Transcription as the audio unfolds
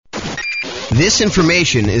This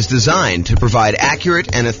information is designed to provide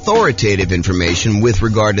accurate and authoritative information with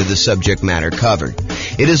regard to the subject matter covered.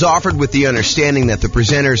 It is offered with the understanding that the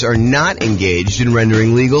presenters are not engaged in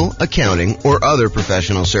rendering legal, accounting, or other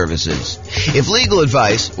professional services. If legal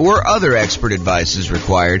advice or other expert advice is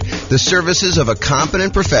required, the services of a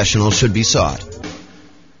competent professional should be sought.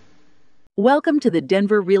 Welcome to the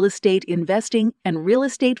Denver Real Estate Investing and Real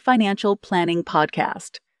Estate Financial Planning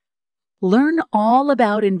Podcast. Learn all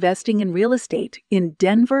about investing in real estate in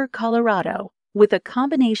Denver, Colorado, with a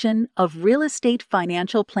combination of real estate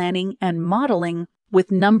financial planning and modeling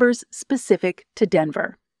with numbers specific to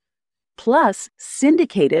Denver. Plus,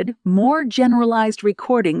 syndicated, more generalized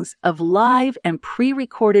recordings of live and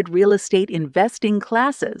pre-recorded real estate investing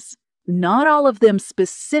classes, not all of them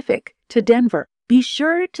specific to Denver. Be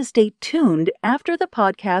sure to stay tuned after the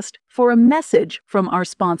podcast for a message from our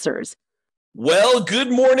sponsors. Well,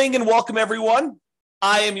 good morning and welcome, everyone.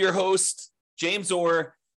 I am your host, James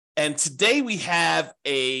Orr, and today we have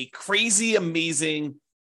a crazy, amazing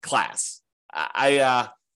class. I've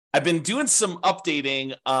been doing some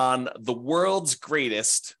updating on the world's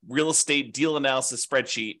greatest real estate deal analysis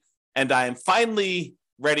spreadsheet, and I am finally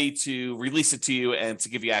ready to release it to you and to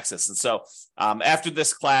give you access. And so after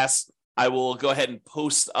this class, I will go ahead and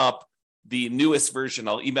post up the newest version.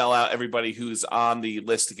 I'll email out everybody who's on the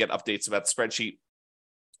list to get updates about the spreadsheet,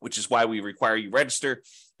 which is why we require you register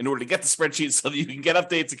in order to get the spreadsheet so that you can get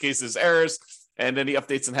updates in case there's errors and any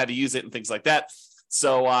updates on how to use it and things like that.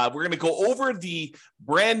 So we're going to go over the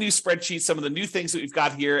brand new spreadsheet, some of the new things that we've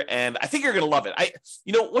got here, and I think you're going to love it.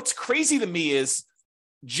 What's crazy to me is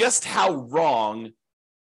just how wrong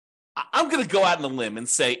I'm going to go out on a limb and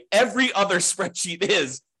say every other spreadsheet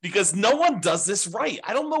is, because no one does this right.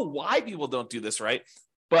 I don't know why people don't do this right,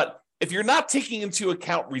 but if you're not taking into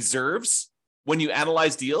account reserves when you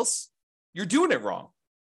analyze deals, you're doing it wrong,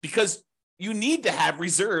 because you need to have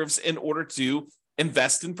reserves in order to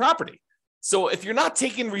invest in property. So if you're not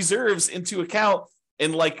taking reserves into account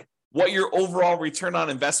in like what your overall return on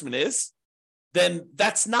investment is, then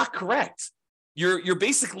that's not correct. You're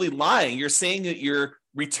basically lying. You're saying that your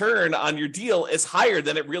return on your deal is higher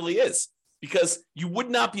than it really is, because you would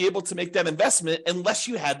not be able to make that investment unless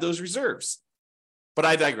you had those reserves. But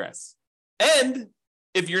I digress. And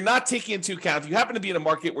if you're not taking into account, if you happen to be in a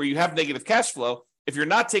market where you have negative cash flow, if you're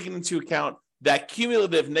not taking into account that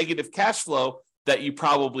cumulative negative cash flow that you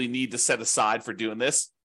probably need to set aside for doing this,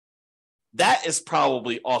 that is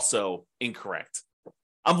probably also incorrect.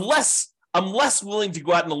 I'm less willing to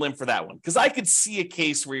go out on a limb for that one, because I could see a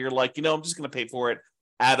case where you're like, I'm just going to pay for it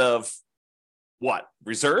out of what?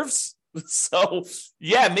 Reserves? So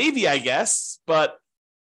yeah, maybe, I guess, but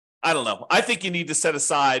I don't know. I think you need to set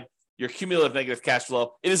aside your cumulative negative cash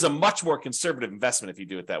flow. It is a much more conservative investment if you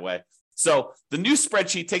do it that way. So the new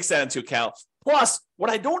spreadsheet takes that into account. Plus, what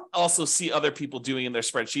I don't also see other people doing in their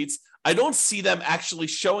spreadsheets, I don't see them actually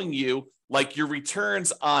showing you like your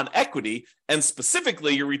returns on equity, and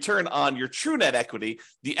specifically your return on your true net equity,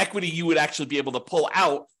 the equity you would actually be able to pull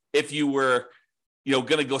out if you were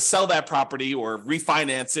going to go sell that property or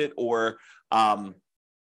refinance it or, or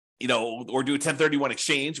do a 1031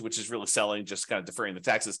 exchange, which is really selling, just kind of deferring the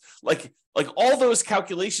taxes. Like all those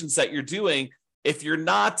calculations that you're doing, if you're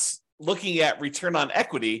not looking at return on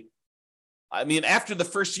equity, I mean, after the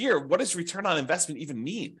first year, what does return on investment even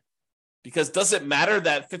mean? Because does it matter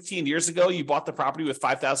that 15 years ago you bought the property with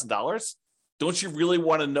 $5,000? Don't you really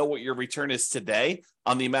want to know what your return is today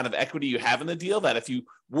on the amount of equity you have in the deal, that if you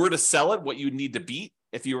were to sell it, what you would need to beat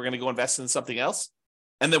if you were going to go invest in something else?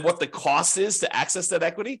 And then what the cost is to access that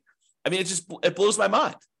equity? I mean, it blows my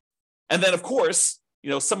mind. And then, of course,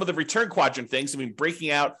 some of the return quadrant things, breaking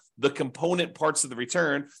out the component parts of the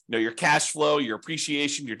return, your cash flow, your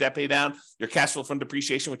appreciation, your debt pay down, your cash flow from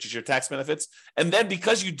depreciation, which is your tax benefits. And then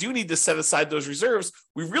because you do need to set aside those reserves,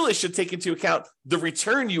 we really should take into account the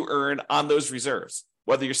return you earn on those reserves,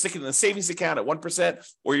 whether you're sticking in a savings account at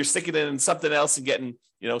 1% or you're sticking it in something else and getting,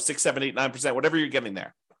 6, 7, 8, 9%, whatever you're getting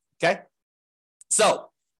there. Okay. So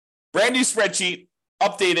brand new spreadsheet,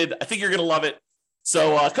 updated. I think you're going to love it.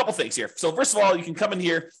 So a couple things here. So first of all, you can come in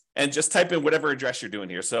here and just type in whatever address you're doing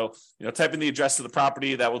here. So, type in the address of the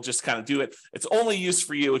property. That will just kind of do it. It's only used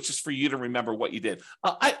for you. It's just for you to remember what you did.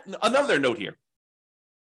 Another note here.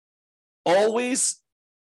 Always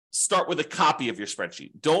start with a copy of your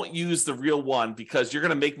spreadsheet. Don't use the real one, because you're going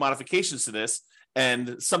to make modifications to this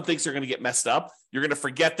and some things are going to get messed up. You're going to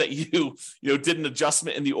forget that you did an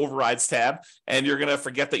adjustment in the overrides tab, and you're going to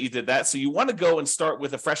forget that you did that. So you want to go and start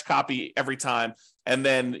with a fresh copy every time, and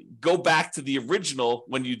then go back to the original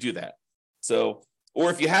when you do that. So Or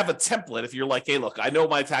if you have a template, if you're like, hey, look, I know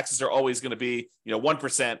my taxes are always going to be,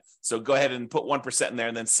 1%. So go ahead and put 1% in there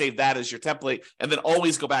and then save that as your template. And then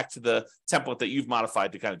always go back to the template that you've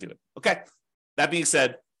modified to kind of do it. Okay. That being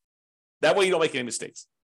said, that way you don't make any mistakes.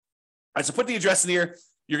 All right. So put the address in here.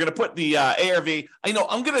 You're going to put the ARV.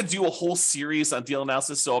 I'm going to do a whole series on deal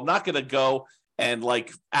analysis. So I'm not going to go and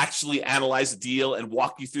actually analyze a deal and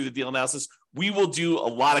walk you through the deal analysis. We will do a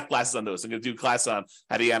lot of classes on those. I'm going to do a class on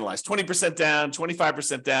how do you analyze 20% down,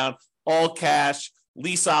 25% down, all cash,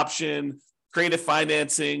 lease option, creative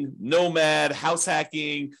financing, nomad, house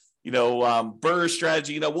hacking, BRRRR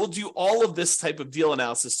strategy. We'll do all of this type of deal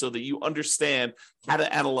analysis so that you understand how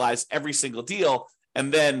to analyze every single deal.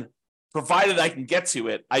 And then provided I can get to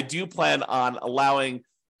it, I do plan on allowing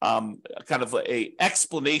kind of a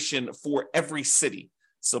explanation for every city.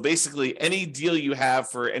 So basically any deal you have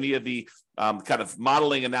for any of the kind of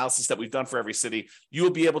modeling analysis that we've done for every city, you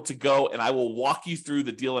will be able to go and I will walk you through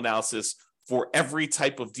the deal analysis for every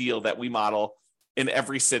type of deal that we model in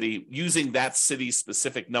every city using that city's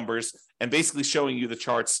specific numbers and basically showing you the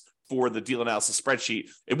charts for the deal analysis spreadsheet.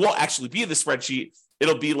 It won't actually be the spreadsheet.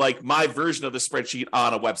 It'll be like my version of the spreadsheet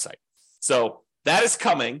on a website. So that is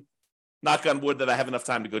coming. Knock on wood that I have enough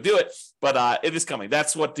time to go do it, but it is coming.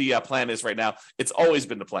 That's what the plan is right now. It's always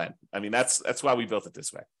been the plan. I mean, that's why we built it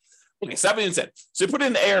this way. Okay, so that being said, so you put it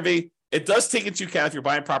in the ARV. It does take into account if you're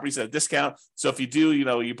buying properties at a discount. So if you do,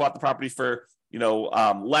 you bought the property for,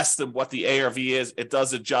 less than what the ARV is, it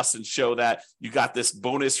does adjust and show that you got this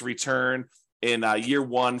bonus return in year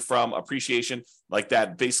one from appreciation, like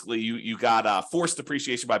that. Basically, you got forced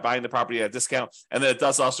appreciation by buying the property at a discount, and then it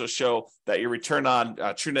does also show that your return on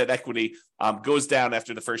true net equity goes down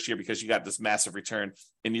after the first year because you got this massive return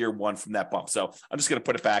in year one from that bump. So I'm just going to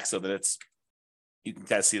put it back so that you can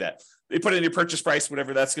kind of see that. You put in your purchase price,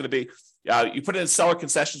 whatever that's going to be. You put in seller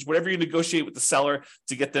concessions, whatever you negotiate with the seller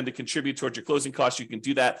to get them to contribute towards your closing costs, you can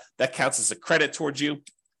do that. That counts as a credit towards you.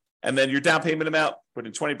 And then your down payment amount, put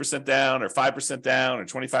in 20% down or 5% down or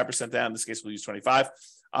 25% down. In this case, we'll use 25.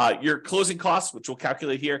 Your closing costs, which we'll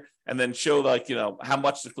calculate here, and then show how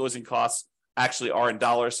much the closing costs actually are in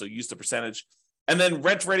dollars. So use the percentage. And then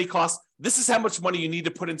rent ready costs. This is how much money you need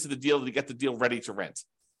to put into the deal to get the deal ready to rent.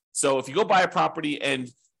 So if you go buy a property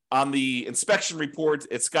and on the inspection report,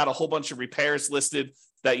 it's got a whole bunch of repairs listed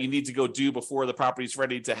that you need to go do before the property is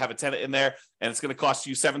ready to have a tenant in there, and it's going to cost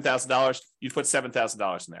you $7,000, you put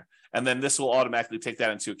 $7,000 in there. And then this will automatically take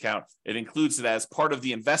that into account. It includes it as part of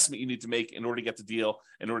the investment you need to make in order to get the deal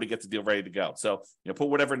ready to go. So, put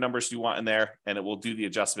whatever numbers you want in there, and it will do the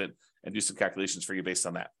adjustment and do some calculations for you based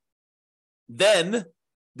on that. Then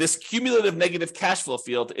this cumulative negative cash flow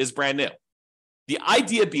field is brand new. The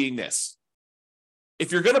idea being this: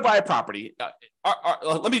 if you're going to buy a property,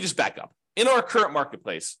 let me just back up. In our current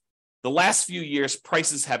marketplace, the last few years,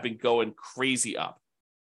 prices have been going crazy up,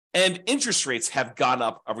 and interest rates have gone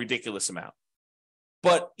up a ridiculous amount.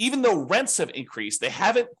 But even though rents have increased, they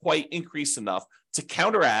haven't quite increased enough to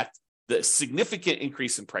counteract the significant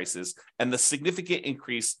increase in prices and the significant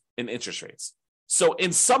increase in interest rates. So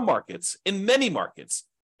in some markets, in many markets,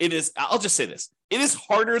 I'll just say this, it is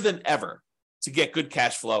harder than ever to get good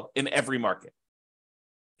cash flow in every market.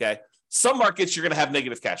 Okay. Some markets, you're going to have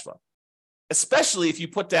negative cash flow, especially if you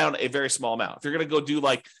put down a very small amount. If you're going to go do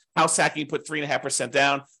house hacking, put 3.5%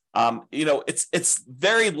 down, it's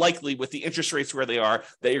very likely with the interest rates where they are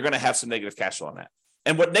that you're going to have some negative cash flow on that.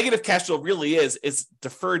 And what negative cash flow really is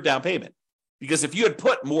deferred down payment. Because if you had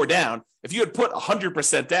put more down, if you had put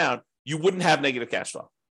 100% down, you wouldn't have negative cash flow,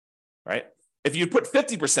 right? If you put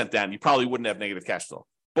 50% down, you probably wouldn't have negative cash flow.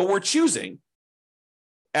 But we're choosing,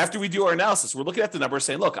 after we do our analysis, we're looking at the numbers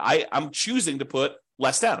saying, look, I'm choosing to put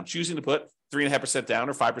less down. I'm choosing to put 3.5% down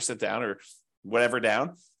or 5% down or whatever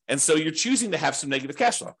down. And so you're choosing to have some negative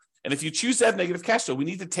cash flow. And if you choose to have negative cash flow, we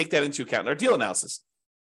need to take that into account in our deal analysis.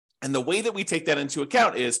 And the way that we take that into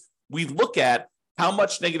account is we look at how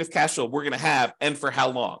much negative cash flow we're going to have and for how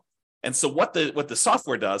long. And so what the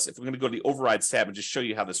software does, if we're going to go to the overrides tab and just show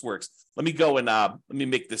you how this works, let me go and let me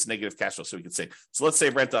make this negative cash flow so we can see. So let's say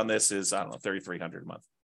rent on this is, I don't know, $3,300 a month.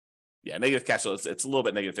 Yeah, negative cash flow, it's a little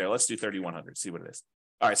bit negative there. Let's do $3,100, see what it is.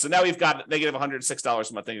 All right, so now we've got negative $106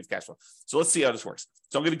 a month negative cash flow. So let's see how this works.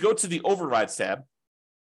 So I'm going to go to the overrides tab.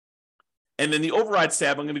 And in the overrides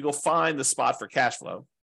tab, I'm going to go find the spot for cash flow,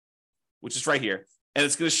 which is right here. And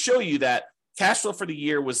it's going to show you that cash flow for the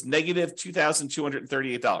year was negative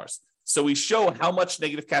 $2,238. So we show how much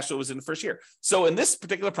negative cash flow was in the first year. So in this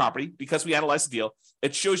particular property, because we analyzed the deal,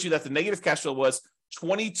 it shows you that the negative cash flow was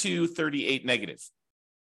 $2,238 negative.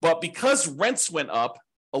 But because rents went up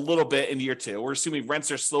a little bit in year two. We're assuming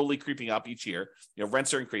rents are slowly creeping up each year.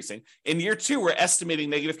 Rents are increasing. In year two, we're estimating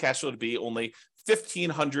negative cash flow to be only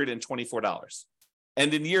 $1,524.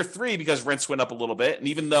 And in year three, because rents went up a little bit, and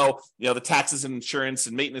even though the taxes and insurance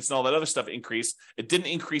and maintenance and all that other stuff increased, it didn't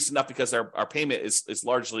increase enough because our payment is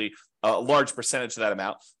largely a large percentage of that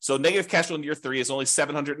amount. So negative cash flow in year three is only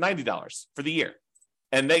 $790 for the year.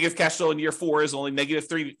 And negative cash flow in year four is only negative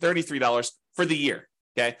 $33 for the year.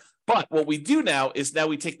 Okay. But what we do now is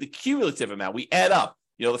we take the cumulative amount. We add up.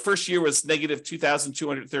 The first year was negative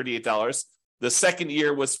 $2,238. The second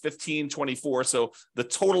year was $1,524. So the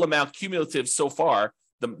total amount cumulative so far,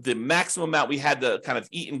 the maximum amount we had to kind of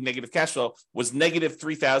eat in negative cash flow was negative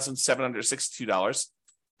 $3,762,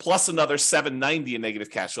 plus another $790 in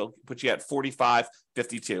negative cash flow, put you at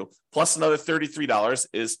 $4,552, plus another $33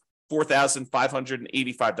 is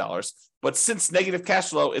 $4,585. But since negative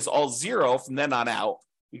cash flow is all zero from then on out,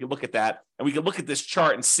 we can look at that, and we can look at this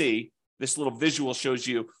chart and see this little visual shows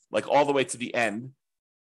you like all the way to the end.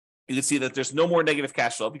 You can see that there's no more negative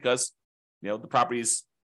cash flow because the property is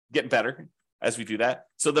getting better as we do that.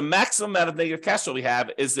 So the maximum amount of negative cash flow we have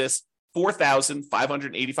is this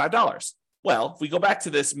 $4,585. Well, if we go back to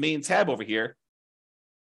this main tab over here,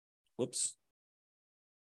 whoops.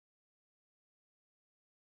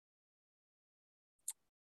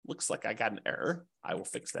 Looks like I got an error. I will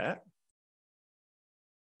fix that.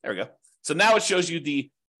 There we go. So now it shows you the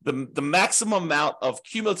maximum amount of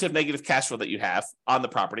cumulative negative cash flow that you have on the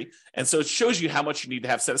property. And so it shows you how much you need to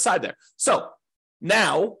have set aside there. So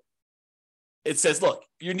now it says, look,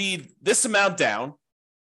 you need this amount down,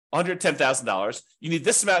 $110,000. You need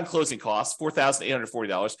this amount in closing costs,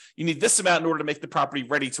 $4,840. You need this amount in order to make the property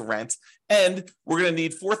ready to rent. And we're going to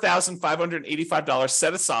need $4,585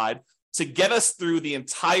 set aside to get us through the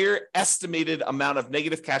entire estimated amount of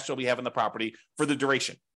negative cash flow we have in the property for the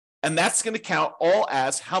duration. And that's going to count all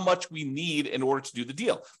as how much we need in order to do the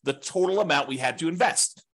deal, the total amount we had to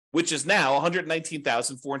invest, which is now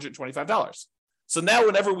 $119,425. So now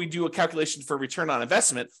whenever we do a calculation for return on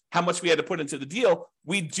investment, how much we had to put into the deal,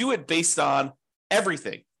 we do it based on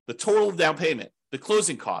everything, the total down payment, the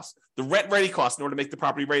closing costs, the rent ready costs in order to make the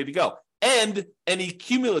property ready to go, and any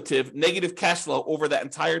cumulative negative cash flow over that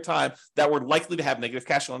entire time that we're likely to have negative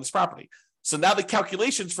cash flow on this property. So now the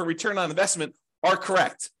calculations for return on investment are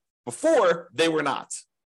correct. Before, they were not,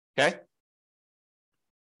 okay?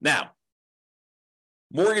 Now,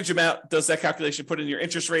 mortgage amount does that calculation, put in your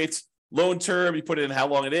interest rates, loan term, you put in how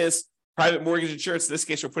long it is, private mortgage insurance, in this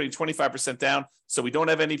case, we're putting 25% down, so we don't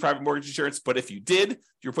have any private mortgage insurance, but if you did,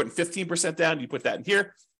 you're putting 15% down, you put that in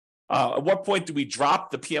here. At what point do we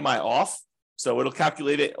drop the PMI off? So it'll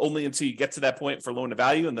calculate it only until you get to that point for loan to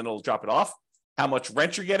value, and then it'll drop it off. How much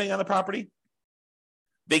rent you're getting on the property.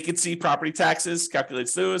 Vacancy, property taxes,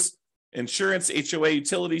 calculates those. Insurance, HOA,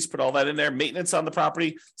 utilities, put all that in there. Maintenance on the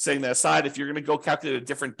property, setting that aside. If you're going to go calculate a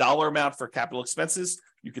different dollar amount for capital expenses,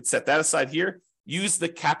 you could set that aside here. Use the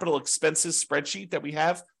capital expenses spreadsheet that we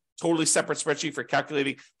have, totally separate spreadsheet for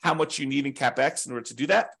calculating how much you need in CapEx in order to do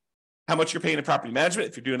that. How much you're paying in property management,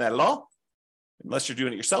 if you're doing that at all, unless you're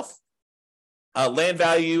doing it yourself. Land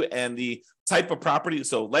value and the type of property.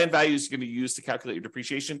 So land value is going to use to calculate your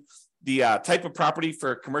depreciation. The type of property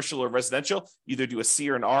for commercial or residential, either do a C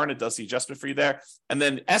or an R, and it does the adjustment for you there. And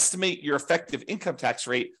then estimate your effective income tax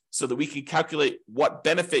rate so that we can calculate what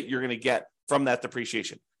benefit you're going to get from that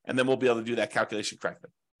depreciation. And then we'll be able to do that calculation correctly.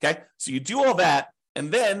 Okay, so you do all that,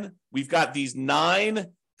 and then we've got these 9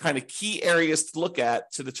 kind of key areas to look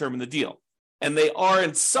at to determine the deal. And they are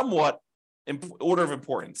in somewhat order of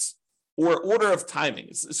importance or order of timing.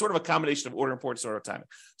 It's sort of a combination of order of importance and order of timing.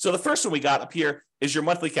 So the first one we got up here is your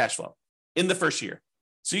monthly cash flow in the first year.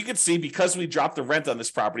 So you can see, because we dropped the rent on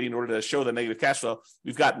this property in order to show the negative cash flow,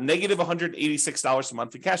 we've got negative $186 a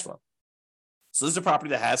month in cash flow. So this is a property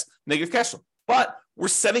that has negative cash flow. But we're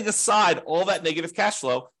setting aside all that negative cash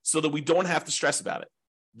flow so that we don't have to stress about it.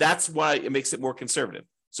 That's why it makes it more conservative.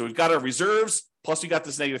 So we've got our reserves, plus we got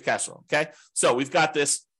this negative cash flow, okay? So we've got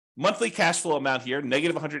this monthly cash flow amount here,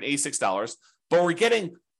 negative $186, but we're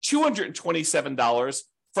getting $227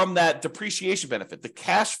 from that depreciation benefit, the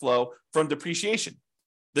cash flow from depreciation,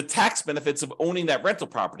 the tax benefits of owning that rental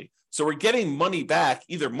property. So we're getting money back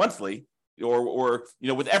either monthly or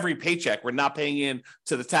with every paycheck. We're not paying in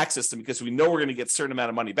to the tax system because we know we're going to get a certain amount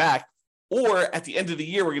of money back, or at the end of the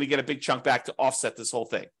year, we're going to get a big chunk back to offset this whole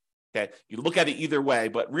thing. Okay, you look at it either way,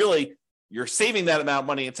 but really you're saving that amount of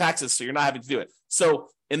money in taxes, so you're not having to do it. So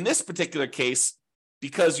in this particular case,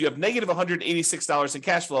 because you have negative $186 in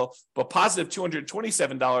cash flow, but positive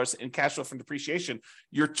 $227 in cash flow from depreciation,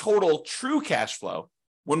 your total true cash flow,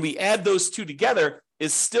 when we add those two together,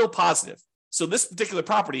 is still positive. So this particular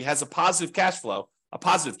property has a positive cash flow, a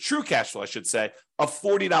positive true cash flow, I should say, of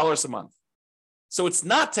 $40 a month. So it's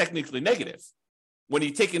not technically negative when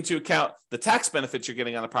you take into account the tax benefits you're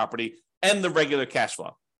getting on the property and the regular cash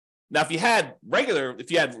flow. Now, if you had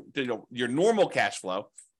your normal cash flow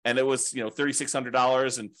and it was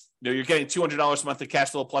 $3,600 and you're getting $200 a month of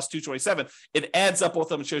cash flow plus $227, it adds up both of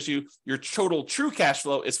them and shows you your total true cash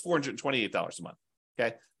flow is $428 a month.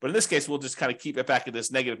 Okay, but in this case, we'll just kind of keep it back at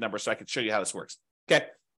this negative number so I can show you how this works. Okay,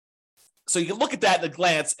 so you can look at that at a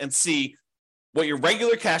glance and see what your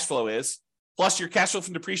regular cash flow is, plus your cash flow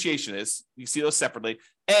from depreciation is. You see those separately,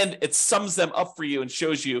 and it sums them up for you and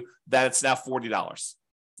shows you that it's now $40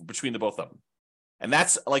 between the both of them. And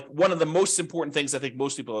that's like one of the most important things I think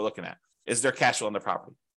most people are looking at is their cash flow on their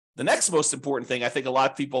property. The next most important thing I think a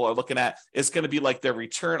lot of people are looking at is going to be like their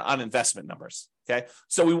return on investment numbers. Okay,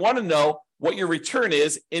 so we want to know what your return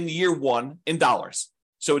is in year one in dollars.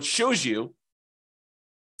 So it shows you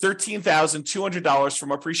 $13,200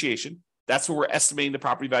 from appreciation. That's where we're estimating the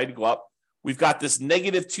property value to go up. We've got this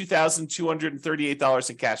negative $2,238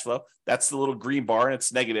 in cash flow. That's the little green bar, and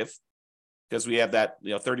it's negative because we have that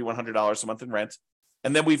 $3,100 a month in rent.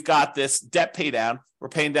 And then we've got this debt pay down. We're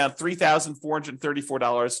paying down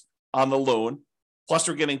 $3,434 on the loan, plus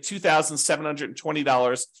we're getting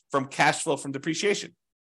 $2,720 from cash flow from depreciation.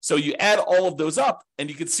 So you add all of those up, and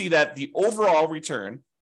you can see that the overall return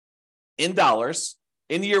in dollars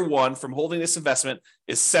in year one from holding this investment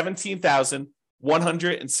is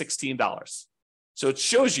 $17,116. So it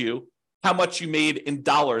shows you how much you made in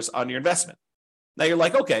dollars on your investment. Now you're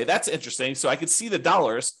like, okay, that's interesting. So I could see the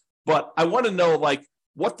dollars, but I want to know like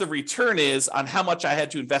what the return is on how much I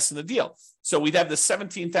had to invest in the deal. So we'd have the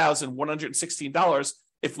 $17,116.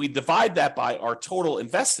 If we divide that by our total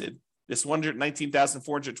invested, this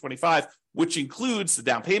 $119,425, which includes the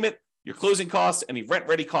down payment, your closing costs, any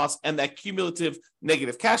rent-ready costs, and that cumulative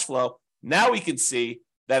negative cash flow, now we can see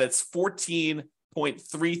that it's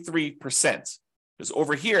 14.33%. Because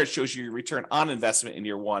over here, it shows you your return on investment in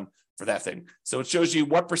year one for that thing. So it shows you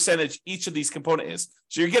what percentage each of these component is.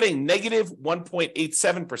 So you're getting negative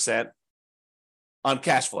 1.87% on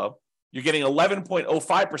cash flow. You're getting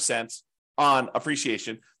 11.05% on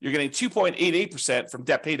appreciation. You're getting 2.88% from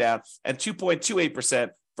debt paydown and 2.28%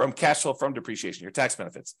 from cash flow from depreciation, your tax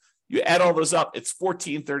benefits. You add all those up, it's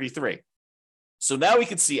 14.33. So now we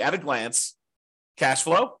can see at a glance, cash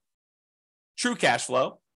flow, true cash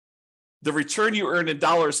flow, the return you earned in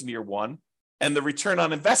dollars in year one, and the return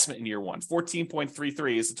on investment in year one,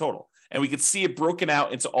 14.33 is the total. And we can see it broken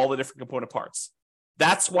out into all the different component parts.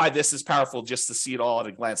 That's why this is powerful, just to see it all at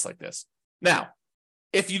a glance like this. Now,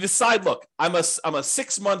 if you decide, look, I'm a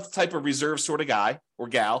 6-month type of reserve sort of guy or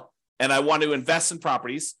gal, and I want to invest in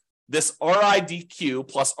properties, this RIDQ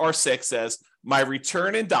plus R6 says my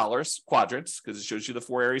return in dollars, quadrants, because it shows you the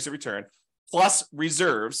 4 areas of return, plus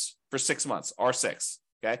reserves for 6 months, R6.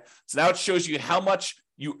 Okay, so now it shows you how much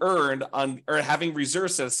you earned on or having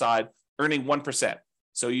reserves set aside, earning 1%.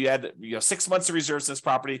 So you had 6 months of reserves in this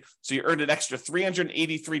property, so you earned an extra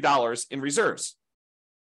 $383 in reserves.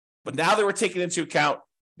 But now that we're taking into account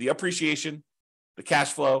the appreciation, the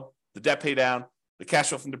cash flow, the debt pay down, the cash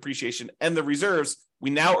flow from depreciation, and the reserves,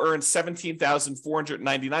 we now earn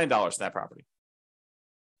 $17,499 in that property.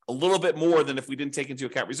 A little bit more than if we didn't take into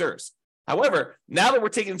account reserves. However, now that we're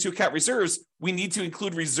taking into account reserves, we need to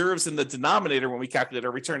include reserves in the denominator when we calculate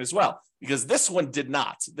our return as well, because this one did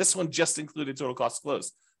not. This one just included total cost to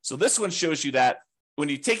close. So this one shows you that when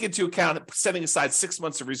you take into account setting aside 6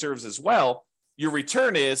 months of reserves as well, your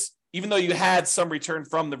return is, even though you had some return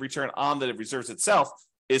from the return on the reserves itself,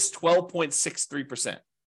 is 12.63%.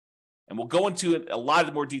 And we'll go into a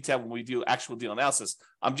lot more detail when we do actual deal analysis.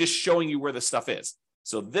 I'm just showing you where this stuff is.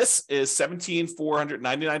 So this is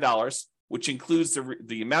 $17,499, which includes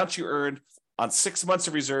the amount you earned on 6 months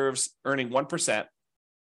of reserves, earning 1%.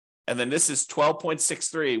 And then this is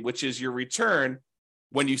 12.63, which is your return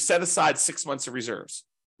when you set aside 6 months of reserves,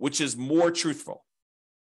 which is more truthful.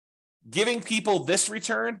 Giving people this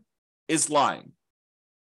return is lying,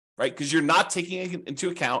 right? Because you're not taking into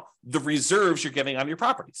account the reserves you're getting on your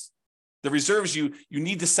properties. The reserves you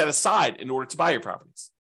need to set aside in order to buy your properties.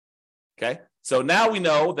 Okay? So now we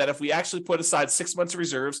know that if we actually put aside 6 months of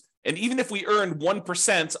reserves, and even if we earn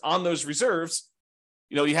 1% on those reserves,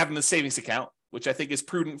 you have in the savings account, which I think is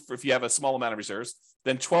prudent for if you have a small amount of reserves,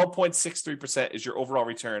 then 12.63% is your overall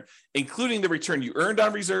return, including the return you earned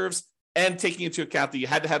on reserves and taking into account that you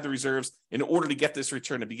had to have the reserves in order to get this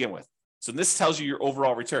return to begin with. So this tells you your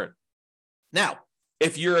overall return. Now,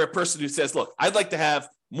 if you're a person who says, look, I'd like to have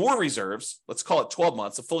more reserves, let's call it 12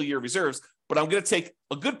 months, a full year of reserves, but I'm going to take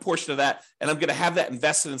a good portion of that and I'm going to have that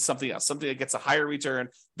invested in something else, something that gets a higher return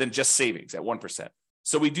than just savings at 1%.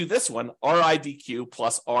 So we do this one, RIDQ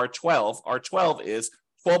plus R12. R12 is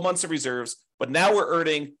 12 months of reserves, but now we're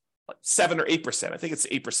earning 7 or 8%. I think it's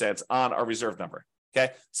 8% on our reserve number.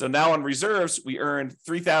 Okay. So now on reserves, we earned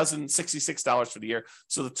 $3,066 for the year.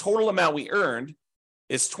 So the total amount we earned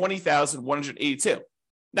is $20,182.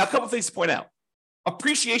 Now, a couple of things to point out.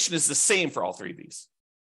 Appreciation is the same for all three of these.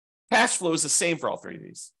 Cash flow is the same for all three of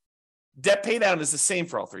these. Debt pay down is the same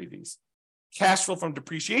for all three of these. Cash flow from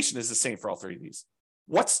depreciation is the same for all three of these.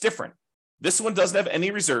 What's different? This one doesn't have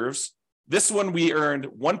any reserves. This one, we earned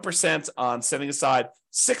 1% on setting aside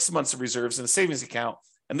 6 months of reserves in a savings account.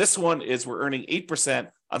 And this one is we're earning 8%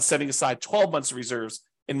 on setting aside 12 months of reserves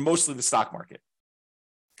in mostly the stock market.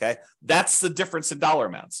 Okay, that's the difference in dollar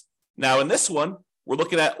amounts. Now, in this one, we're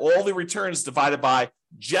looking at all the returns divided by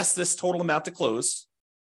just this total amount to close.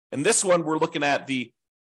 In this one, we're looking at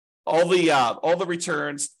all the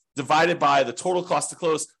returns divided by the total cost to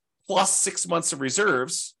close plus 6 months of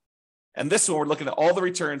reserves. And this one, we're looking at all the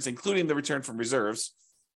returns, including the return from reserves,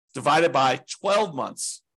 divided by 12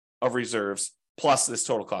 months of reserves plus this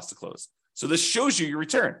total cost to close. So this shows you your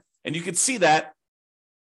return. And you can see that,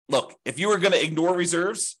 look, if you were going to ignore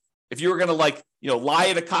reserves, if you were going to lie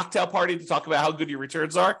at a cocktail party to talk about how good your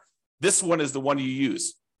returns are, this one is the one you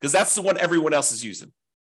use because that's the one everyone else is using,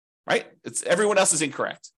 right? Everyone else is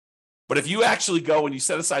incorrect. But if you actually go and you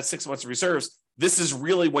set aside 6 months of reserves, this is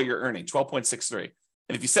really what you're earning, 12.63.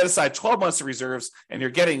 And if you set aside 12 months of reserves and you're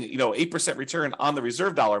getting 8% return on the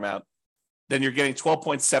reserve dollar amount, then you're getting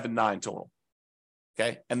 12.79 total.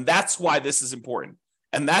 Okay. And that's why this is important.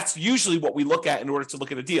 And that's usually what we look at in order to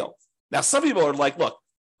look at a deal. Now, some people are like, look,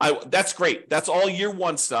 that's great. That's all year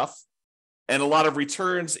one stuff and a lot of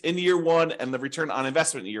returns in year one and the return on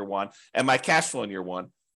investment in year one and my cash flow in year one.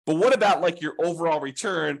 But what about like your overall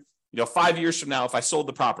return, 5 years from now, if I sold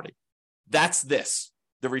the property? That's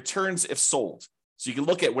the returns if sold. So you can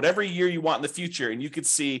look at whatever year you want in the future and you could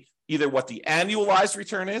see either what the annualized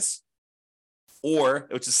return is, or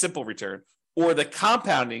which is simple return, or the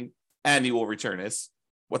compounding annual return is,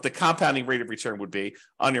 what the compounding rate of return would be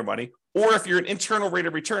on your money. Or if you're an internal rate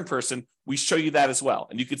of return person, we show you that as well.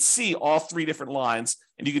 And you could see all three different lines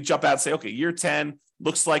and you could jump out and say, okay, year 10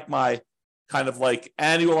 looks like my kind of like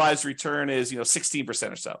annualized return is,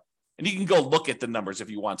 16% or so. And you can go look at the numbers if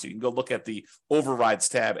you want to. You can go look at the overrides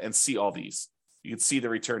tab and see all these. You can see the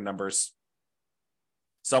return numbers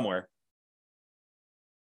somewhere.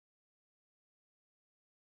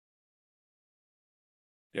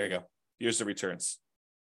 There you go. Here's the returns.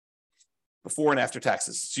 Before and after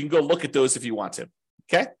taxes. So you can go look at those if you want to.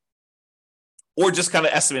 Okay? Or just kind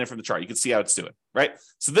of estimate it from the chart. You can see how it's doing, right?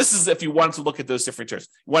 So this is if you want to look at those different returns.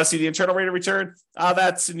 You want to see the internal rate of return?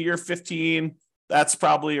 That's in year 15. That's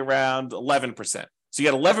probably around 11%. So you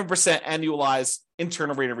get 11% annualized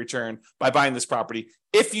internal rate of return by buying this property.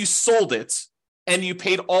 If you sold it and you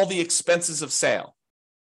paid all the expenses of sale,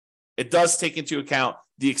 it does take into account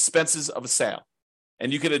the expenses of a sale.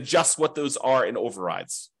 And you can adjust what those are in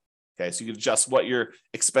overrides. Okay, so you can adjust what your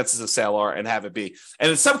expenses of sale are and have it be. And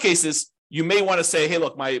in some cases, you may want to say, hey,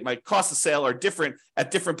 look, my costs of sale are different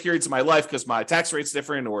at different periods of my life because my tax rate's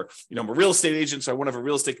different, or I'm a real estate agent, so I want to have a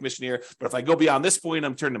real estate commission here. But if I go beyond this point,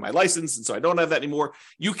 I'm turning my license, and so I don't have that anymore.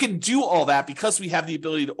 You can do all that because we have the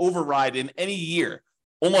ability to override in any year,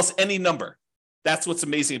 almost any number. That's what's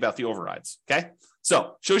amazing about the overrides. Okay,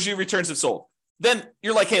 so shows you returns if sold. Then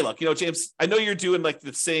you're like, hey, look, James, I know you're doing like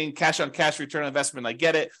the saying cash on cash return on investment. I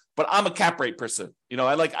get it, but I'm a cap rate person.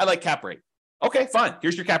 I like cap rate. Okay, fine.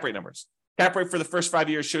 Here's your cap rate numbers. Cap rate for the first 5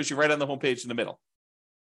 years shows you right on the homepage in the middle,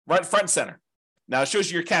 right front and center. Now it shows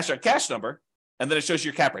you your cash on cash number, and then it shows you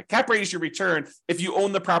your cap rate. Cap rate is your return if you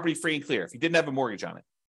own the property free and clear, if you didn't have a mortgage on it.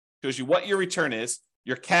 It shows you what your return is,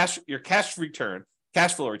 your cash return,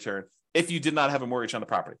 cash flow return, if you did not have a mortgage on the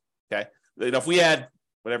property. Okay. If we had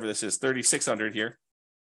whatever this is, 3,600 here,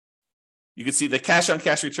 you can see the cash on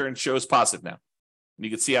cash return shows positive now. And you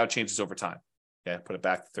can see how it changes over time. Okay, put it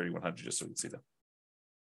back to 3,100 just so we can see them.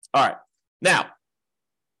 All right. Now,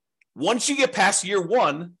 once you get past year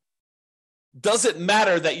one, does it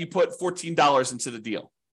matter that you put $14 into the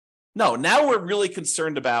deal? No, now we're really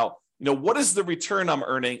concerned about, what is the return I'm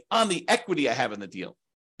earning on the equity I have in the deal?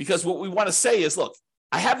 Because what we want to say is, look,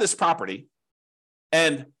 I have this property,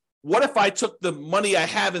 and what if I took the money I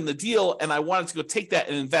have in the deal and I wanted to go take that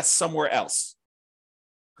and invest somewhere else?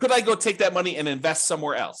 Could I go take that money and invest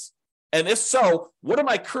somewhere else? And if so, what am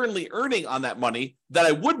I currently earning on that money that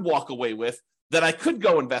I would walk away with that I could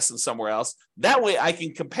go invest in somewhere else? That way I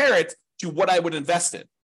can compare it to what I would invest in.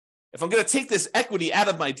 If I'm going to take this equity out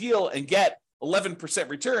of my deal and get 11%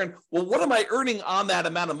 return. Well, what am I earning on that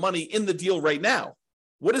amount of money in the deal right now?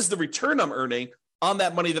 What is the return I'm earning on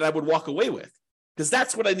that money that I would walk away with? Because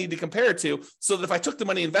that's what I need to compare it to, so that if I took the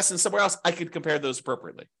money and invested in somewhere else, I could compare those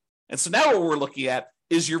appropriately. And so now what we're looking at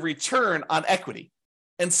is your return on equity.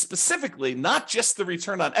 And specifically, not just the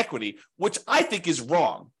return on equity, which I think is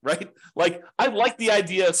wrong, right? Like, I like the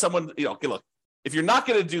idea of someone, okay, look, if you're not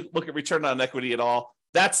going to look at return on equity at all,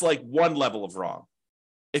 that's like one level of wrong.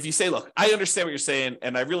 If you say, look, I understand what you're saying,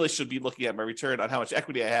 and I really should be looking at my return on how much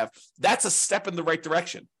equity I have, that's a step in the right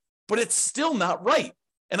direction. But it's still not right.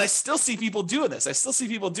 And I still see people doing this. I still see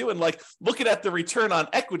people doing, like, looking at the return on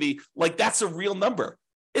equity like that's a real number.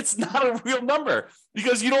 It's not a real number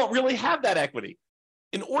because you don't really have that equity.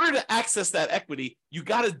 In order to access that equity, you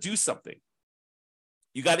got to do something.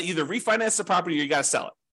 You got to either refinance the property or you got to sell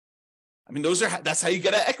it. I mean, that's how you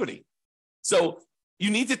get equity. So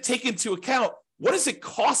you need to take into account, what does it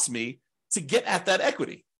cost me to get at that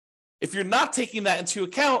equity? If you're not taking that into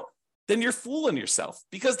account, then you're fooling yourself,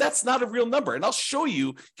 because that's not a real number. And I'll show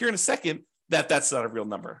you here in a second that that's not a real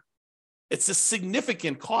number. It's a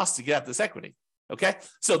significant cost to get at this equity. Okay.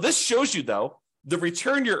 So this shows you, though, the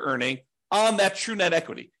return you're earning on that true net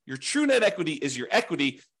equity. Your true net equity is your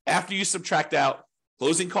equity after you subtract out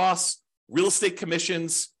closing costs, real estate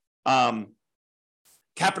commissions,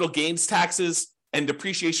 capital gains taxes, and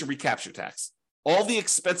depreciation recapture tax. All the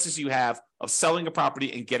expenses you have of selling a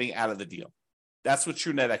property and getting out of the deal. That's what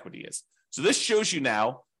true net equity is. So this shows you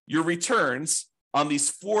now your returns on these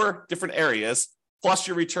 4 different areas, plus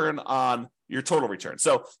your return on your total return.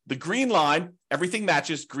 So the green line, everything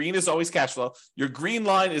matches. Green is always cash flow. Your green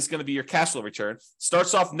line is going to be your cash flow return.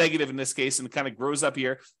 Starts off negative in this case and kind of grows up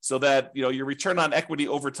here, so that your return on equity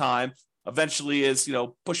over time eventually is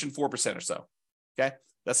pushing 4% or so. Okay,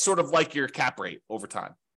 that's sort of like your cap rate over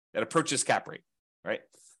time. That approaches cap rate, right?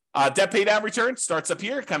 Debt pay down return starts up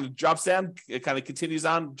here, kind of drops down, it kind of continues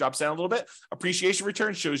on, drops down a little bit. Appreciation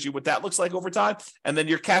return shows you what that looks like over time. And then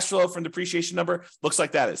your cash flow from depreciation number looks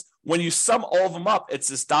like that is. When you sum all of them up, it's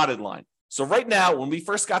this dotted line. So right now, when we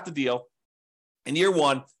first got the deal, in year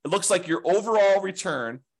 1, it looks like your overall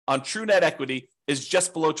return on true net equity is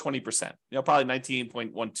just below 20%, probably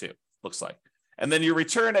 19.12 looks like. And then your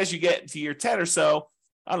return as you get to year 10 or so,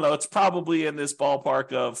 I don't know, it's probably in this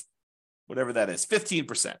ballpark of whatever that is,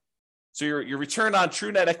 15%. So your return on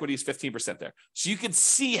true net equity is 15% there. So you can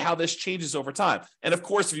see how this changes over time. And of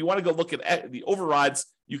course, if you want to go look at the overrides,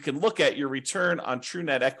 you can look at your return on true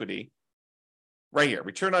net equity right here,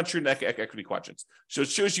 return on true net equity quadrants. So it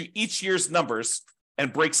shows you each year's numbers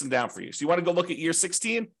and breaks them down for you. So you want to go look at year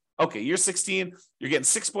 16? Okay, year 16, you're getting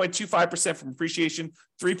 6.25% from appreciation,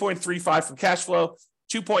 3.35 from cash flow,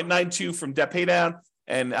 2.92 from debt paydown,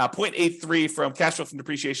 and 0.83 from cash flow from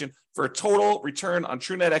depreciation, for a total return on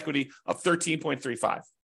true net equity of 13.35.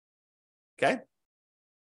 Okay?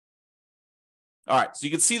 All right, so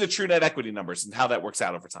you can see the true net equity numbers and how that works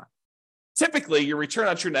out over time. Typically, your return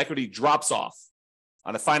on true net equity drops off.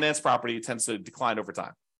 On a finance property, it tends to decline over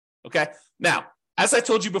time. Okay? Now, as I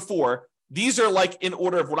told you before, these are like in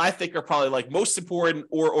order of what I think are probably like most important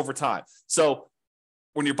or over time. So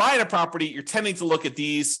when you're buying a property, you're tending to look at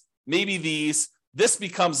these, maybe these. This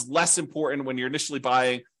becomes less important when you're initially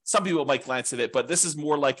buying. Some people might glance at it, but this is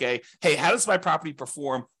more like hey, how does my property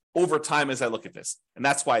perform over time as I look at this? And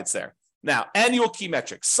that's why it's there. Now, annual key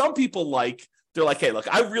metrics. Some people they're like, hey, look,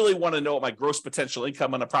 I really want to know what my gross potential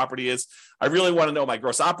income on a property is. I really want to know what my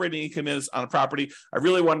gross operating income is on a property. I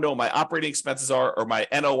really want to know what my operating expenses are, or my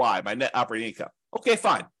NOI, my net operating income. Okay,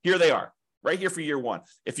 fine. Here they are, right here for year 1.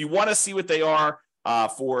 If you want to see what they are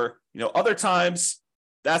for other times,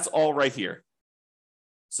 that's all right here.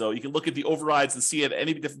 So you can look at the overrides and see it at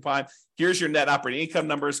any different time. Here's your net operating income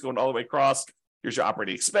numbers going all the way across. Here's your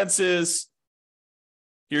operating expenses.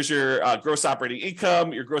 Here's your gross operating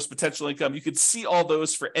income, your gross potential income. You could see all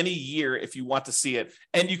those for any year if you want to see it,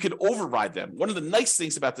 and you could override them. One of the nice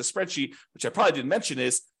things about the spreadsheet, which I probably didn't mention,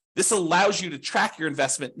 is this allows you to track your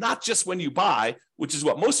investment, not just when you buy, which is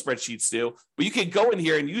what most spreadsheets do, but you can go in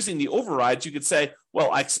here and using the overrides, you could say,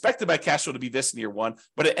 well, I expected my cash flow to be this in year 1,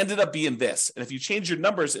 but it ended up being this. And if you change your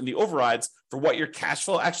numbers in the overrides for what your cash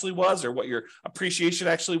flow actually was, or what your appreciation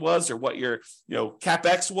actually was, or what your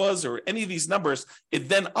CapEx was, or any of these numbers, it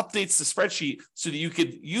then updates the spreadsheet so that you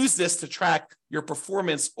could use this to track your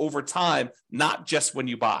performance over time, not just when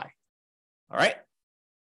you buy. All right.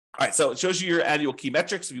 All right, so it shows you your annual key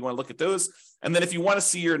metrics if you want to look at those. And then if you want to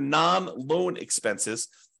see your non-loan expenses,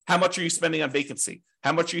 how much are you spending on vacancy?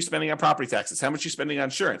 How much are you spending on property taxes? How much are you spending on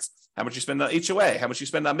insurance? How much you spend on HOA? How much you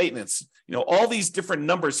spend on maintenance? All these different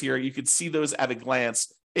numbers here, you could see those at a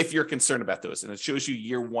glance if you're concerned about those. And it shows you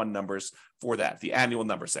year one numbers for that, the annual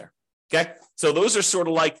numbers there. Okay. So those are sort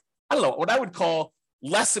of like, I don't know, what I would call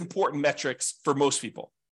less important metrics for most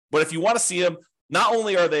people. But if you want to see them, not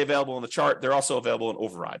only are they available in the chart, they're also available in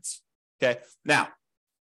overrides. Okay. Now,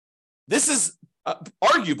 this is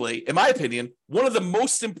arguably, in my opinion, one of the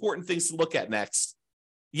most important things to look at next,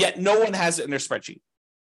 yet no one has it in their spreadsheet.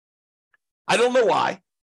 I don't know why.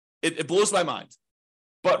 It blows my mind.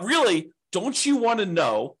 But really, don't you want to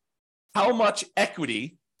know how much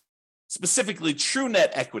equity, specifically true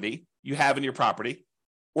net equity, you have in your property,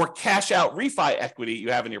 or cash out refi equity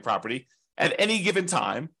you have in your property at any given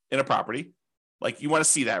time in a property? Like, you want to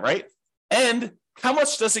see that, right? And how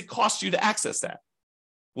much does it cost you to access that?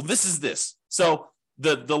 Well, this is this. So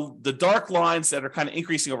the dark lines that are kind of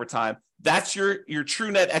increasing over time, that's your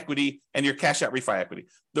true net equity and your cash out refi equity.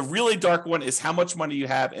 The really dark one is how much money you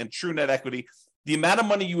have in true net equity, the amount of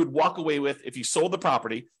money you would walk away with if you sold the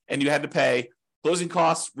property and you had to pay closing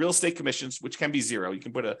costs, real estate commissions, which can be zero. You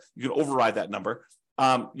can override that number.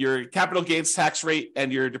 Your capital gains tax rate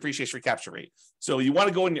and your depreciation recapture rate. So you want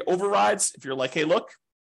to go in your overrides. If you're like, hey, look,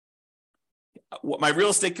 what my real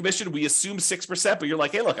estate commission, we assume 6%, but you're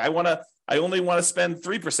like, hey, look, I only want to spend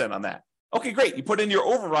 3% on that. Okay, great. You put in your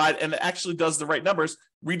override and it actually does the right numbers,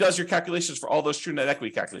 redoes your calculations for all those true net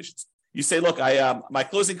equity calculations. You say, look, my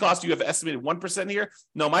closing costs, you have estimated 1% here.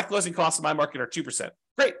 No, my closing costs in my market are 2%.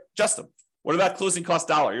 Great, adjust them. What about closing cost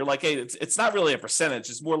dollar? You're like, hey, it's not really a percentage.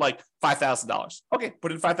 It's more like $5,000. Okay,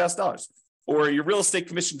 put in $5,000. Or your real estate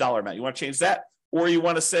commission dollar amount. You want to change that? Or you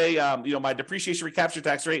want to say, my depreciation recapture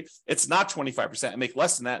tax rate, it's not 25%. I make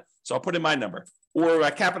less than that, so I'll put in my number. Or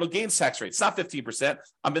my capital gains tax rate, it's not 15%.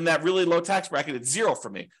 I'm in that really low tax bracket. It's zero for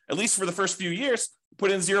me, at least for the first few years.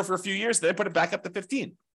 Put in zero for a few years, then put it back up to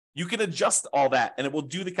 15. You can adjust all that, and it will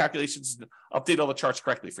do the calculations and update all the charts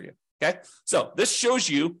correctly for you. Okay, so this shows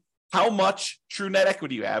you how much true net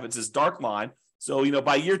equity you have. It's this dark line. So,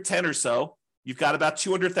 by year 10 or so, you've got about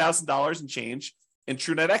 $200,000 and change in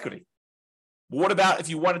true net equity. But what about if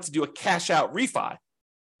you wanted to do a cash out refi?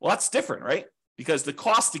 Well, that's different, right? Because the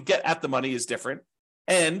cost to get at the money is different.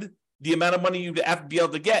 And the amount of money you have to be able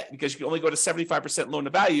to get, because you can only go to 75% loan to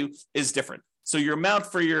value, is different. So your amount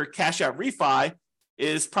for your cash out refi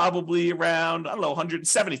is probably around,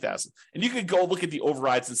 $170,000. And you could go look at the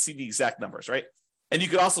overrides and see the exact numbers, right? And you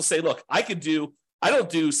could also say, look, I don't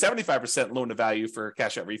do 75% loan to value for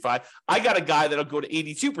cash out refi. I got a guy that'll go to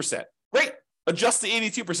 82%. Great. Adjust to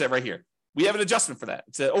 82% right here. We have an adjustment for that.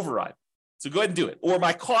 It's an override. So go ahead and do it. Or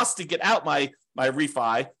my cost to get out my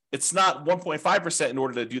refi, it's not 1.5% in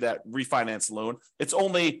order to do that refinance loan. It's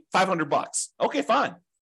only $500. Okay, fine.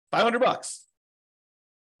 $500.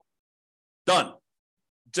 Done.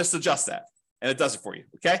 Just adjust that. And it does it for you.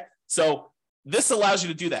 Okay. So this allows you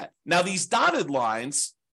to do that. Now, these dotted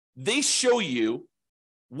lines, they show you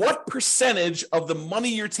what percentage of the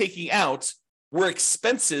money you're taking out were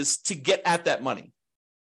expenses to get at that money.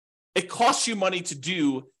 It costs you money to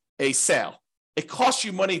do a sale. It costs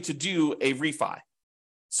you money to do a refi.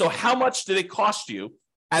 So how much did it cost you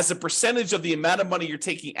as a percentage of the amount of money you're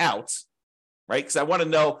taking out, right? Because I want to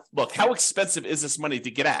know, look, how expensive is this money to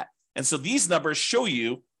get at? And so these numbers show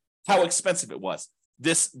you how expensive it was.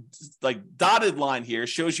 This like dotted line here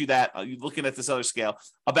shows you that, you're looking at this other scale,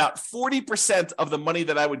 about 40% of the money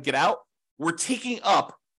that I would get out were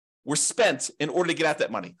spent in order to get at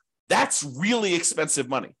that money. That's really expensive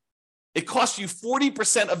money. It costs you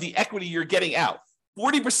 40% of the equity you're getting out.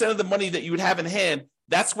 40% of the money that you would have in hand,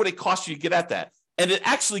 that's what it costs you to get at that. And it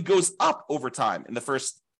actually goes up over time in the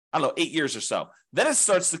first, 8 years or so. Then it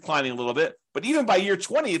starts declining a little bit. But even by year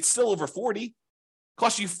 20, it's still over 40.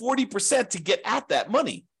 Costs you 40% to get at that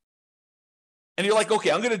money. And you're like,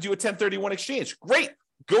 okay, I'm going to do a 1031 exchange. Great.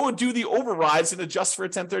 Go and do the overrides and adjust for a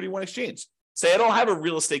 1031 exchange. Say, I don't have a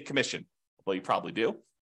real estate commission. Well, you probably do.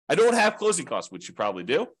 I don't have closing costs, which you probably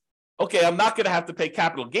do. Okay, I'm not going to have to pay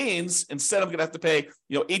capital gains. Instead, I'm going to have to pay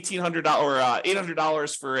 $1,800 or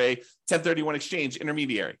 $800 for a 1031 exchange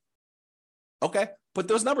intermediary. Okay, put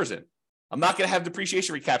those numbers in. I'm not going to have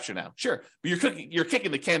depreciation recapture now. Sure, but you're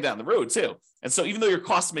kicking the can down the road too. And so even though your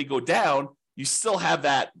costs may go down, you still have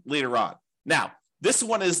that later on. Now, this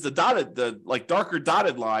one is the darker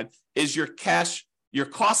dotted line is your cost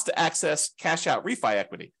to access cash out refi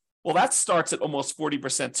equity. Well, that starts at almost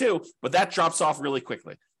 40% too, but that drops off really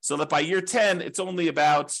quickly. So that by year 10, it's only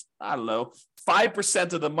about,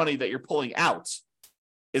 5% of the money that you're pulling out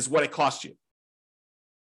is what it costs you.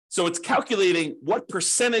 So it's calculating what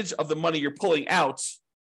percentage of the money you're pulling out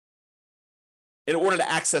in order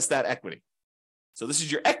to access that equity. So this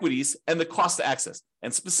is your equities and the cost to access,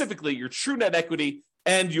 and specifically your true net equity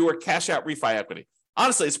and your cash out refi equity.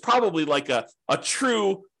 Honestly, it's probably like a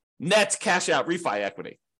true net cash out refi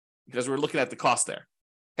equity because we're looking at the cost there.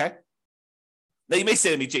 Okay. Now you may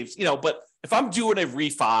say to me, James, but if I'm doing a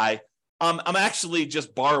refi, I'm actually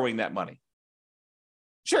just borrowing that money.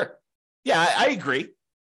 Sure. Yeah, I agree.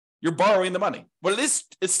 You're borrowing the money, but it's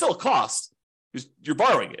still a cost. You're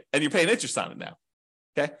borrowing it and you're paying interest on it now.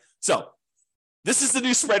 Okay. So this is the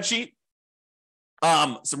new spreadsheet.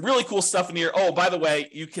 Some really cool stuff in here. Oh, by the way,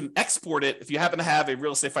 you can export it. If you happen to have a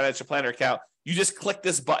real estate financial planner account, you just click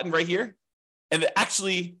this button right here and it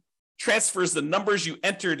actually transfers the numbers you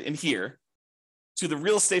entered in here to the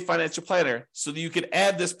real estate financial planner so that you can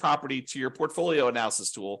add this property to your portfolio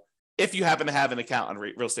analysis tool if you happen to have an account on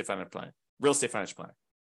real estate financial planner.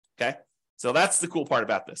 Okay. So that's the cool part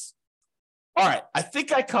about this. All right. I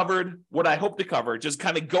think I covered what I hope to cover, just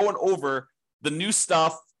kind of going over the new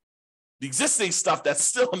stuff, the existing stuff that's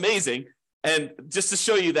still amazing. And just to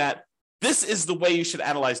show you that this is the way you should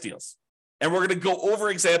analyze deals. And we're going to go over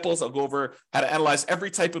examples. I'll go over how to analyze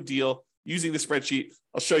every type of deal using the spreadsheet.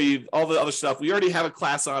 I'll show you all the other stuff. We already have a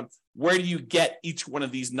class on where do you get each one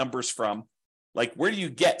of these numbers from? Like, where do you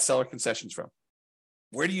get seller concessions from?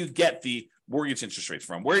 Where do you get the mortgage interest rates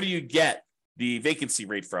from? Where do you get the vacancy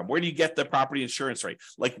rate from? Where do you get the property insurance rate?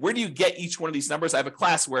 Like, where do you get each one of these numbers? I have a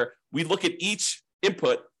class where we look at each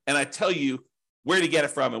input and I tell you where to get it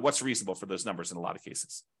from and what's reasonable for those numbers in a lot of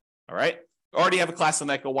cases. All right. I already have a class on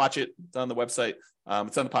that. Go watch it. It's on the website.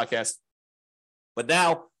 It's on the podcast. But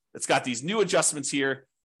now it's got these new adjustments here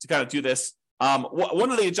to kind of do this.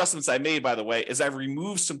 One of the adjustments I made, by the way, is I've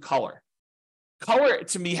removed some color. Color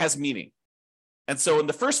to me has meaning. And so in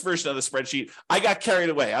the first version of the spreadsheet, I got carried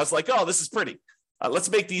away. I was like, oh, this is pretty. Let's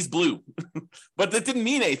make these blue. But that didn't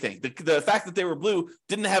mean anything. The fact that they were blue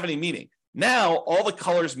didn't have any meaning. Now all the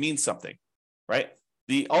colors mean something, right?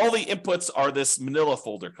 All the inputs are this manila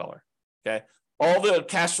folder color, okay? All the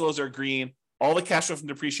cash flows are green. All the cash flow from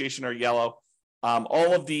depreciation are yellow.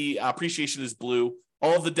 All of the appreciation is blue.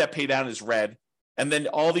 All of the debt pay down is red. And then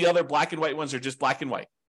all the other black and white ones are just black and white,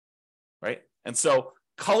 right? And so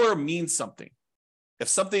color means something. If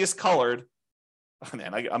something is colored, oh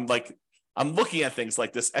man, I'm looking at things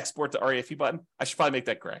like this export to REFE button. I should probably make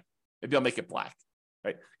that gray. Maybe I'll make it black,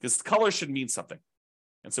 right? Because color should mean something.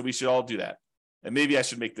 And so we should all do that. And maybe I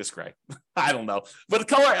should make this gray. I don't know. But the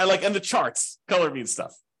color, and the charts, color means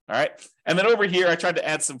stuff. All right. And then over here, I tried to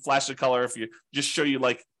add some flash of color if you just show you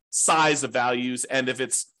like size of values. And if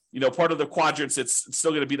it's, part of the quadrants, it's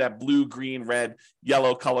still going to be that blue, green, red,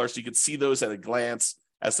 yellow color. So you can see those at a glance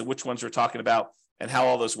as to which ones we're talking about and how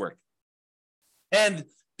all those work. And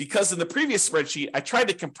because in the previous spreadsheet, I tried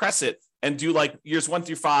to compress it and do like years 1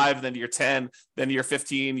 through 5, then year 10, then year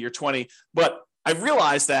 15, year 20. But I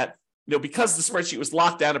realized that, because the spreadsheet was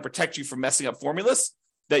locked down to protect you from messing up formulas,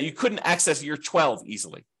 that you couldn't access year 12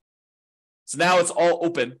 easily. So now it's all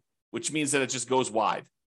open, which means that it just goes wide,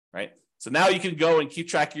 right? So now you can go and keep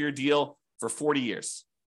track of your deal for 40 years.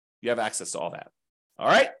 You have access to all that. All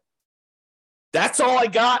right. That's all I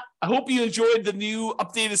got. I hope you enjoyed the new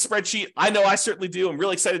updated spreadsheet. I know I certainly do. I'm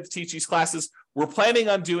really excited to teach these classes. We're planning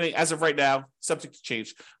on doing, as of right now, subject to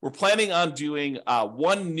change, we're planning on doing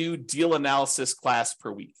one new deal analysis class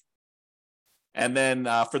per week. And then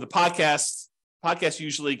for the podcast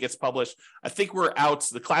usually gets published. I think we're out.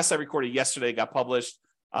 The class I recorded yesterday got published,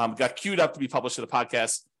 got queued up to be published to the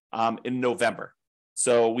podcast in November.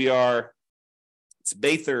 So it's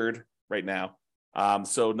May 3rd right now.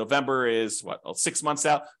 So November is 6 months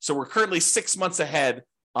out. So we're currently 6 months ahead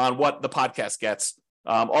on what the podcast gets.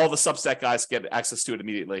 All the Substack guys get access to it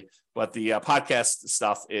immediately, but the podcast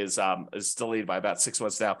stuff is delayed by about 6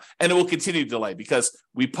 months now, and it will continue to delay because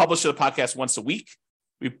we publish the podcast once a week.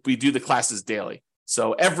 We do the classes daily.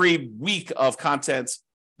 So every week of content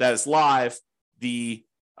that is live, the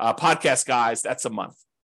podcast guys, that's a month,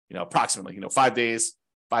 approximately, 5 days,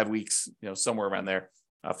 5 weeks, somewhere around there.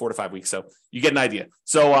 4 to 5 weeks. So you get an idea.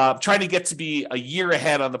 So I'm trying to get to be a year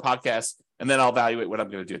ahead on the podcast, and then I'll evaluate what I'm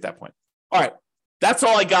going to do at that point. All right. That's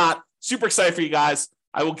all I got. Super excited for you guys.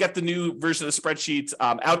 I will get the new version of the spreadsheet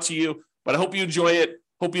out to you, but I hope you enjoy it.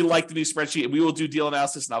 Hope you like the new spreadsheet. And we will do deal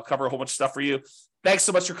analysis, and I'll cover a whole bunch of stuff for you. Thanks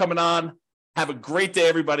so much for coming on. Have a great day,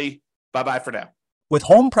 everybody. Bye-bye for now. With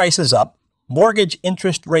home prices up, mortgage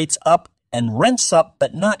interest rates up, and rents up,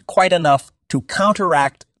 but not quite enough to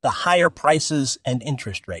counteract the higher prices and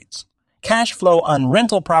interest rates. Cash flow on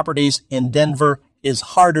rental properties in Denver is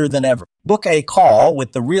harder than ever. Book a call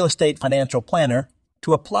with the Real Estate Financial Planner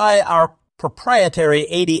to apply our proprietary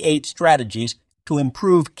 88 strategies to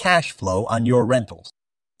improve cash flow on your rentals.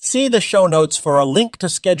 See the show notes for a link to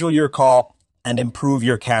schedule your call and improve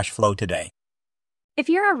your cash flow today. If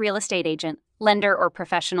you're a real estate agent lender, or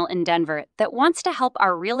professional in Denver that wants to help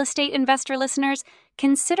our real estate investor listeners,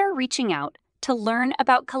 consider reaching out to learn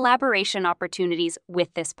about collaboration opportunities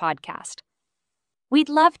with this podcast. We'd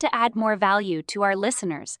love to add more value to our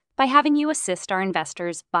listeners by having you assist our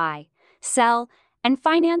investors buy, sell, and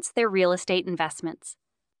finance their real estate investments.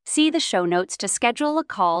 See the show notes to schedule a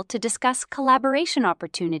call to discuss collaboration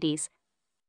opportunities